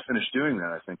time I finished doing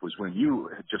that, I think, was when you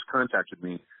had just contacted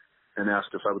me and asked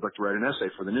if I would like to write an essay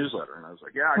for the newsletter. And I was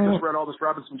like, yeah, I just read all this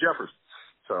Robinson Jeffers.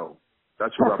 So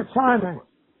that's what Robinson Jeffers was.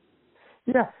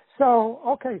 Yeah. So,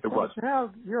 okay. So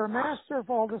now you're a master of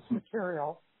all this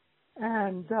material.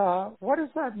 And what does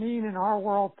that mean in our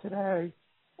world today?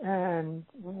 And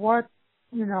what,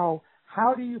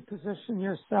 how do you position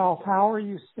yourself? How are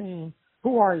you seen?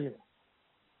 Who are you?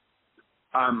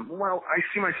 Well, I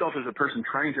see myself as a person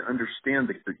trying to understand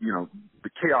the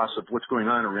chaos of what's going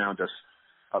on around us.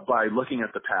 By looking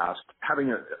at the past, having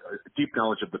a deep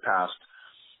knowledge of the past.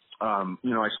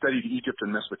 I studied Egypt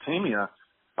and Mesopotamia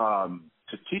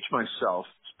to teach myself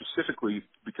specifically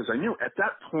because I knew at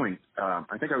that point,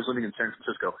 I think I was living in San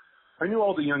Francisco, I knew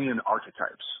all the Jungian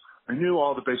archetypes. I knew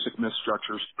all the basic myth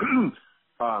structures,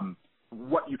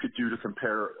 what you could do to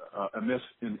compare a myth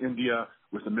in India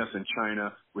with a myth in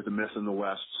China, with a myth in the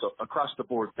West, so across the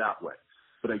board that way.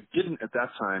 But I didn't at that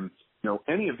time know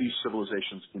any of these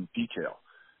civilizations in detail.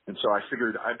 And so I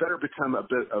figured I better become a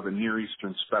bit of a Near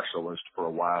Eastern specialist for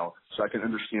a while so I can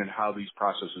understand how these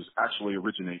processes actually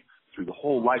originate through the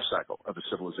whole life cycle of a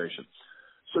civilization.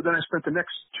 So then I spent the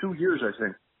next 2 years, I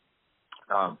think,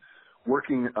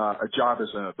 working a job as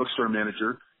a bookstore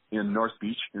manager in North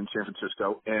Beach in San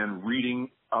Francisco and reading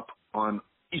up on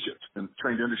Egypt and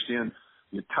trying to understand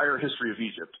the entire history of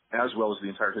Egypt as well as the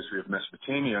entire history of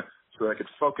Mesopotamia so that I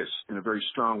could focus in a very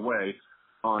strong way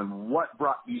on what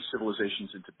brought these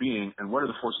civilizations into being and what are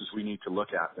the forces we need to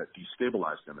look at that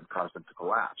destabilize them and cause them to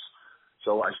collapse.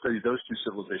 So I studied those two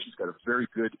civilizations, got a very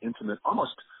good, intimate,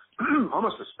 almost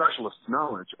a specialist's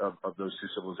knowledge of those two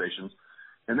civilizations,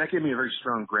 and that gave me a very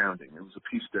strong grounding. It was a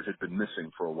piece that had been missing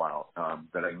for a while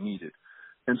that I needed.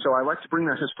 And so I like to bring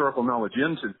that historical knowledge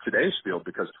into today's field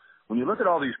because when you look at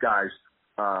all these guys,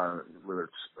 whether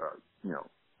it's,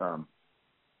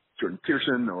 Jordan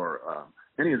Peterson or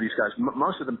any of these guys,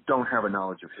 most of them don't have a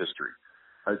knowledge of history.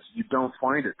 You don't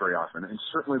find it very often. And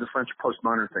certainly the French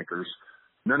postmodern thinkers,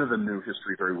 none of them knew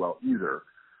history very well either.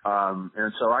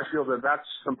 And so I feel that that's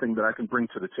something that I can bring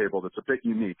to the table that's a bit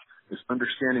unique, is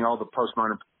understanding all the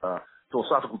postmodern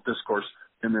philosophical discourse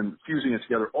and then fusing it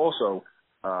together also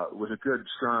with a good,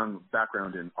 strong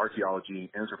background in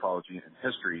archaeology, anthropology, and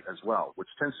history as well, which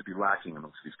tends to be lacking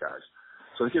amongst these guys.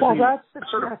 So it gives me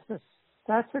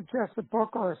that suggests a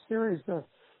book or a series of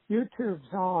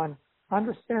YouTubes on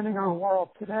understanding our world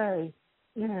today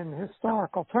in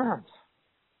historical terms.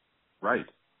 Right.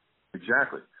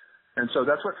 Exactly. And so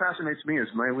that's what fascinates me is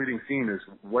my leading theme is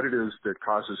what it is that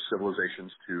causes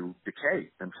civilizations to decay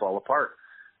and fall apart.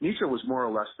 Nietzsche was more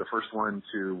or less the first one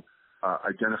to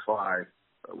identify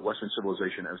Western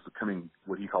civilization as becoming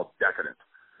what he called decadent,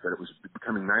 that it was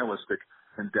becoming nihilistic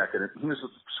and decadent. He was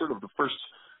sort of the first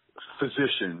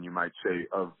physician, you might say,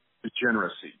 of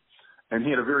degeneracy. And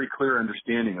he had a very clear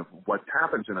understanding of what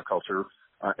happens in a culture,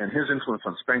 and his influence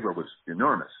on Spengler was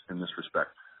enormous in this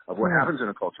respect, of what happens in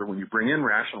a culture when you bring in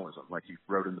rationalism, like he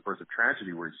wrote in The Birth of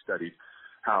Tragedy, where he studied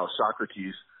how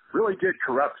Socrates really did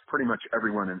corrupt pretty much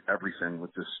everyone and everything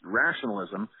with this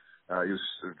rationalism. He was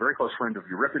a very close friend of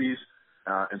Euripides,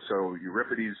 and so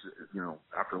Euripides,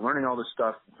 after learning all this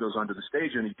stuff, goes onto the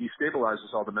stage and he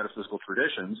destabilizes all the metaphysical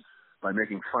traditions by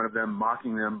making fun of them,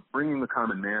 mocking them, bringing the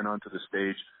common man onto the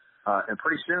stage. And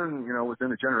pretty soon,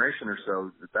 within a generation or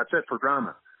so, that's it for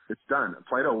drama. It's done.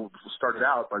 Plato started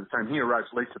out, by the time he arrives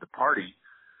late to the party,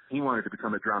 he wanted to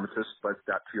become a dramatist, but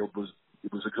that field was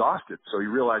exhausted. So he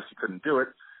realized he couldn't do it,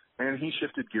 and he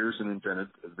shifted gears and invented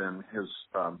then his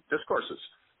discourses,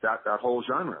 that whole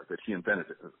genre that he invented,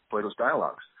 Plato's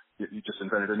dialogues. He just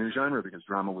invented a new genre because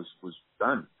drama was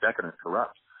done, decadent,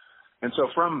 corrupt. And so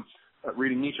from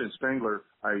reading Nietzsche and Spengler,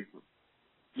 I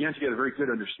began to get a very good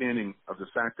understanding of the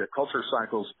fact that culture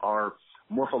cycles are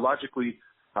morphologically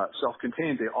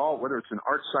self-contained. They all, whether it's an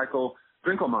art cycle,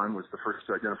 Winkelmann was the first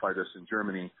to identify this in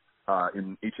Germany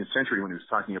in the 18th century when he was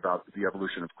talking about the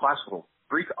evolution of classical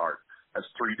Greek art as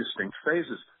three distinct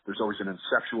phases. There's always an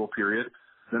inceptual period,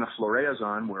 then a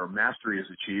floraison where mastery is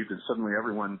achieved and suddenly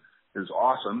everyone is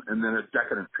awesome, and then a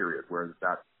decadent period where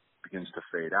that begins to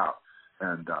fade out.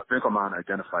 And Winkelmann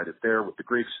identified it there with the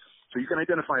Greeks. So you can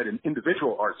identify it in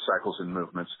individual art cycles and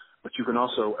movements, but you can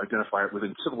also identify it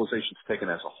within civilizations taken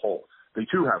as a whole. They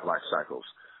too have life cycles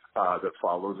that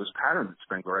follow this pattern that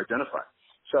Spengler identified.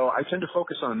 So I tend to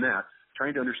focus on that,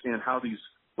 trying to understand how these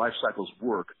life cycles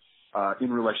work in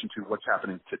relation to what's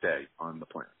happening today on the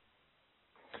planet.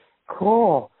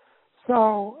 Cool.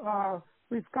 So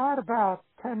we've got about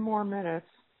 10 more minutes,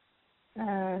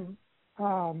 and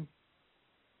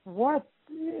what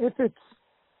if it's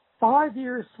 5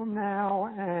 years from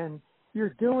now and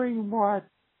you're doing what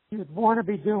you'd want to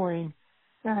be doing,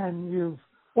 and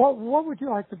what would you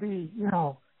like to be,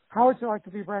 how would you like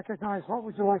to be recognized? What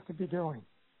would you like to be doing?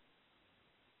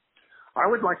 I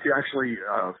would like to actually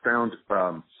found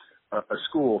a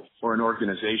school or an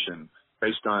organization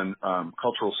based on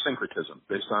cultural syncretism,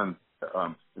 based on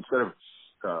instead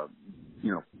of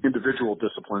individual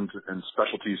disciplines and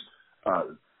specialties,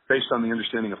 based on the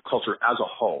understanding of culture as a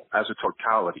whole, as a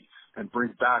totality, and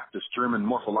bring back this German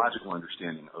morphological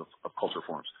understanding of culture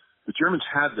forms. The Germans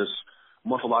had this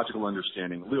morphological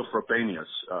understanding. Leo Frobenius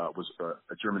was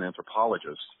a German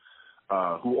anthropologist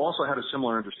who also had a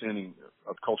similar understanding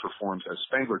of culture forms as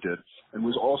Spengler did, and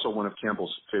was also one of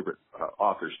Campbell's favorite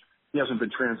authors. He hasn't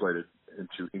been translated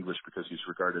into English because he's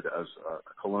regarded as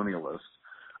a colonialist.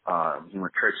 He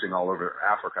went traipsing all over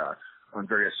Africa on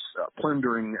various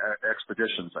plundering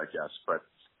expeditions, I guess. But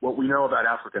what we know about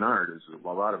African art is a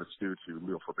lot of it's due to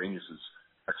Leo Frobenius's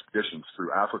expeditions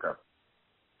through Africa.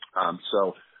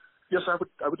 So, yes, I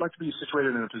would like to be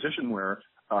situated in a position where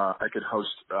I could host,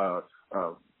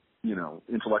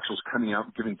 intellectuals coming out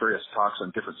and giving various talks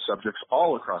on different subjects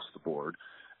all across the board,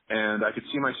 and I could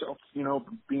see myself,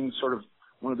 being sort of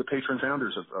one of the patron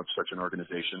founders of such an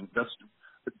organization.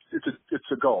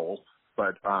 It's a goal,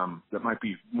 but that might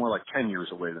be more like 10 years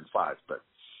away than 5. But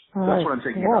that's what I'm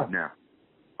thinking about now.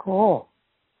 Cool.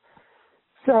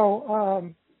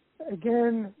 So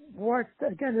again,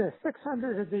 there's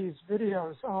 600 of these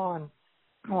videos on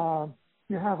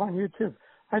you have on YouTube.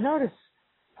 I notice.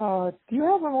 Do you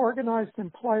have them organized in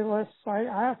playlists? I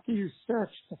have to use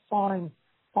search to find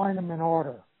them in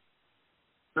order.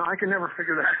 No, I can never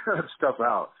figure that stuff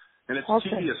out. And it's okay.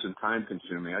 tedious and time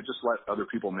consuming. I just let other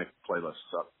people make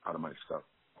playlists up out of my stuff.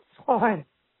 Fine.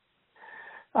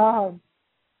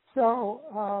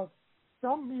 So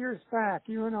some years back,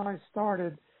 you and I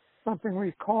started something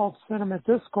we called Cinema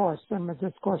Discourse,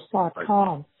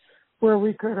 cinemadiscourse.com, where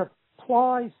we could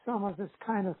apply some of this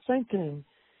kind of thinking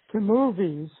to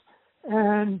movies,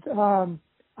 and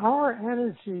our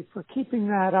energy for keeping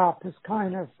that up is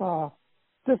kind of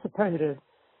dissipated.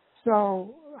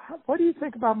 So what do you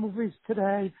think about movies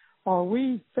today? Are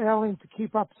we failing to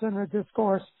keep up cinema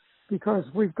discourse because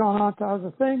we've gone on to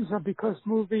other things, or because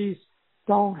movies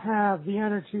don't have the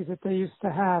energy that they used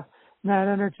to have, and that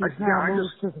energy is now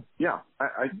moved to the... Yeah,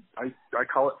 I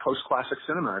call it post-classic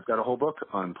cinema. I've got a whole book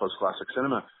on post-classic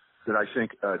cinema that I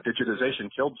think digitization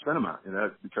killed cinema,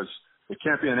 because it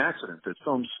can't be an accident that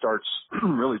film starts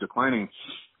really declining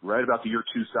right about the year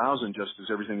 2000, just as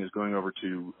everything is going over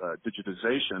to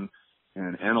digitization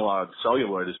and analog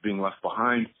celluloid is being left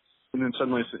behind. And then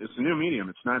suddenly it's a new medium.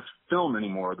 It's not film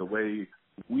anymore the way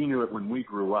we knew it when we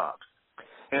grew up.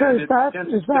 And so is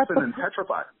that and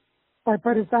petrified. Right,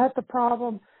 but is that the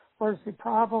problem, or is the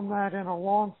problem that in a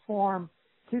long-form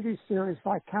TV series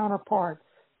like Counterpart,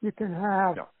 you can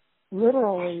have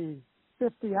literally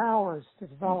 50 hours to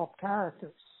develop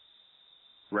characters?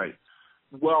 Right.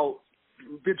 Well,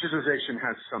 digitization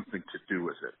has something to do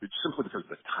with it. It's simply because of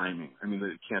the timing. I mean,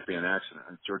 it can't be an accident.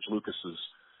 George Lucas's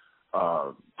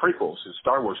prequels, his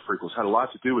Star Wars prequels, had a lot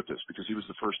to do with this, because he was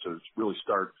the first to really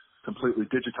start completely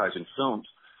digitizing films.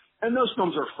 And those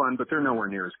films are fun, but they're nowhere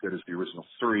near as good as the original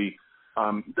 3.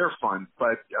 They're fun,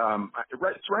 but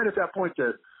it's right at that point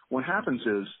that what happens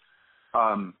is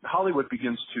Hollywood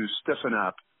begins to stiffen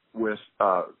up with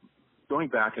going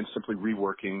back and simply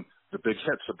reworking the big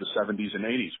hits of the 70s and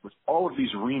 80s with all of these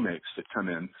remakes that come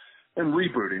in and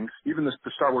rebooting. Even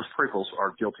the Star Wars prequels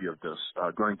are guilty of this,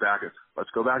 going back and let's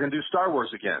go back and do Star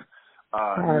Wars again.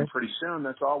 And then pretty soon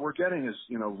that's all we're getting is,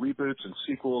 reboots and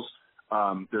sequels.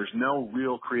 There's no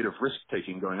real creative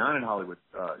risk-taking going on in Hollywood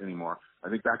anymore. I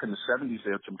think back in the 70s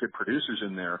they had some good producers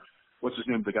in there. What's his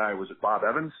name? The guy, was it Bob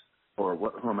Evans? Or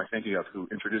who am I thinking of, who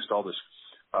introduced all this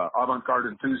avant-garde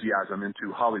enthusiasm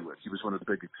into Hollywood? He was one of the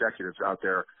big executives out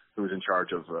there who was in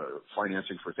charge of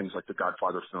financing for things like the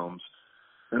Godfather films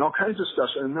and all kinds of stuff.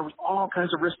 And there was all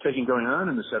kinds of risk-taking going on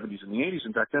in the 70s and the 80s.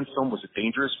 And back then, film was a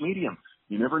dangerous medium.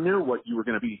 You never knew what you were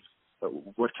going to be,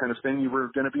 what kind of thing you were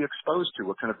going to be exposed to,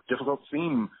 what kind of difficult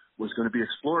theme was going to be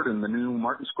explored in the new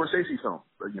Martin Scorsese film,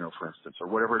 for instance, or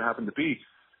whatever it happened to be.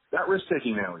 That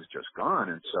risk-taking now is just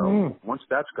gone. And so once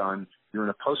that's gone, you're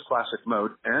in a post-classic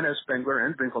mode. And as Spengler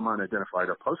and Winkelmann identified,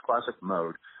 a post-classic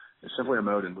mode is simply a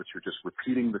mode in which you're just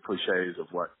repeating the cliches of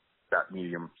what that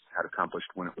medium had accomplished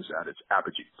when it was at its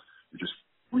apogee. You're just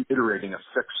reiterating a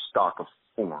fixed stock of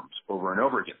forms over and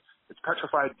over again. It's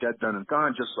petrified, dead, done, and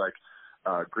gone, just like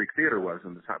Greek theater was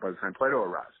by the time Plato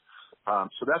arrived.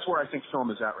 So that's where I think film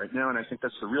is at right now, and I think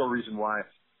that's the real reason why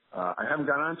I haven't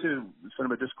gone on to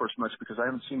cinema discourse much, because I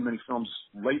haven't seen many films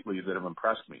lately that have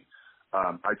impressed me.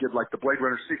 I did like the Blade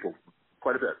Runner sequel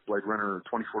quite a bit. Blade Runner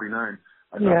 2049,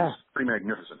 I thought was pretty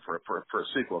magnificent for a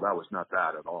sequel. That was not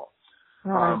bad at all.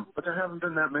 But there haven't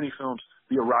been that many films.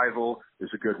 The Arrival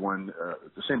is a good one.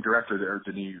 The same director there,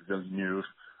 Denis Villeneuve.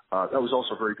 That was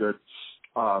also very good.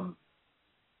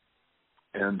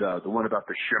 And the one about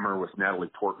the Shimmer with Natalie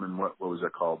Portman, what was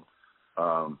that called?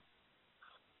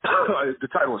 The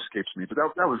title escapes me, but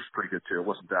that was pretty good too. It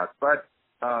wasn't that. But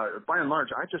by and large,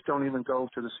 I just don't even go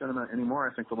to the cinema anymore.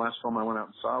 I think the last film I went out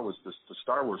and saw was the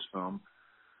Star Wars film,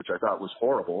 which I thought was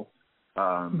horrible.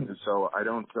 And so I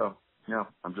don't,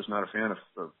 I'm just not a fan of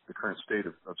the current state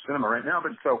of cinema right now.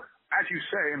 But so, as you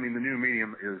say, I mean, the new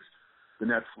medium is the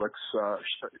Netflix,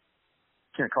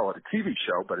 can't call it a TV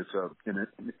show, but it's an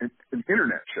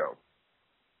internet show.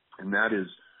 And that is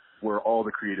where all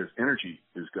the creative energy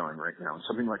is going right now. And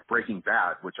something like Breaking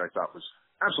Bad, which I thought was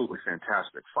absolutely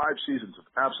fantastic. 5 seasons of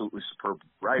absolutely superb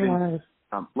writing. Right.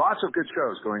 Lots of good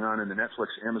shows going on in the Netflix,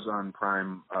 Amazon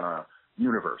Prime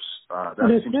universe. That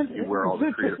seems to be where all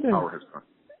the creative power has gone.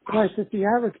 Right, that the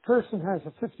average person has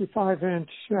a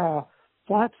 55-inch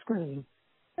flat screen.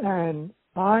 And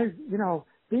I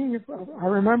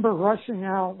remember rushing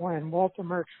out when Walter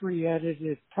Murch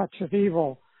re-edited Touch of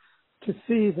Evil to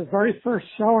see the very first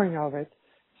showing of it,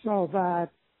 so that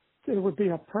it would be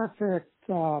a perfect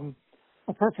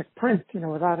print,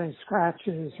 without any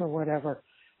scratches or whatever.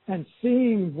 And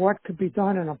seeing what could be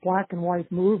done in a black and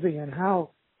white movie and how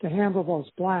to handle those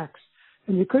blacks.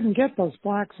 And you couldn't get those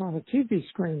blacks on a TV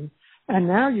screen, and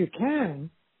now you can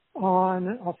on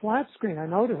a flat screen. I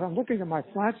notice I'm looking at my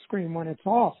flat screen when it's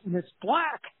off, and it's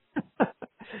black,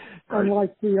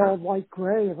 unlike the old light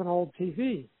gray of an old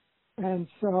TV. And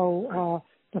so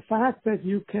the fact that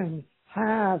you can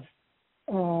have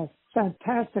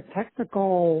fantastic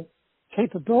technical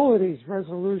capabilities,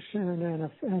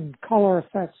 resolution, and color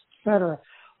effects, etc.,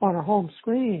 on a home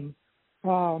screen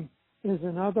is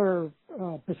another,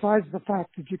 besides the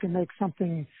fact that you can make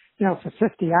something, for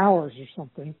 50 hours or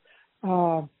something,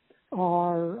 are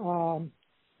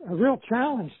a real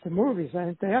challenge to movies. I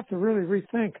think they have to really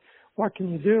rethink what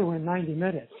can you do in 90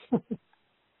 minutes.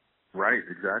 Right,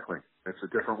 exactly. It's a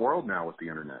different world now with the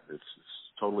internet. It's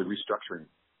totally restructuring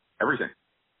everything.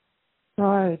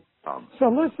 Right. So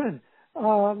listen,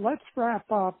 let's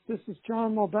wrap up. This is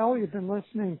John Lobel. You've been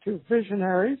listening to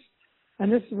Visionaries,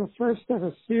 and this is the first of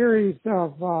a series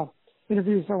of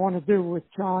interviews I want to do with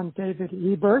John David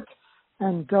EBERT.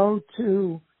 And go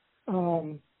to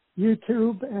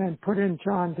YouTube and put in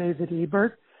John David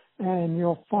EBERT, and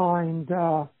you'll find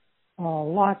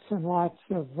lots and lots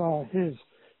of his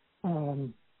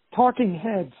Talking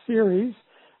Head series.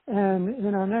 And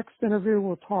in our next interview,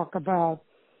 we'll talk about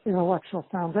intellectual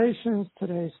foundations,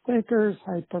 today's thinkers,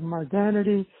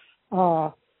 hypermodernity.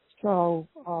 So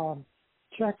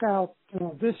check out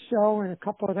this show in a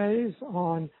couple of days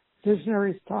on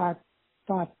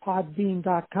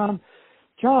visionariestalk.podbean.com.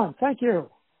 John, thank you.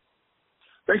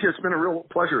 Thank you. It's been a real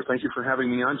pleasure. Thank you for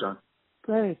having me on, John.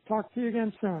 Great. Talk to you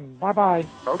again soon. Bye-bye.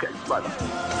 Okay.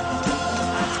 Bye-bye.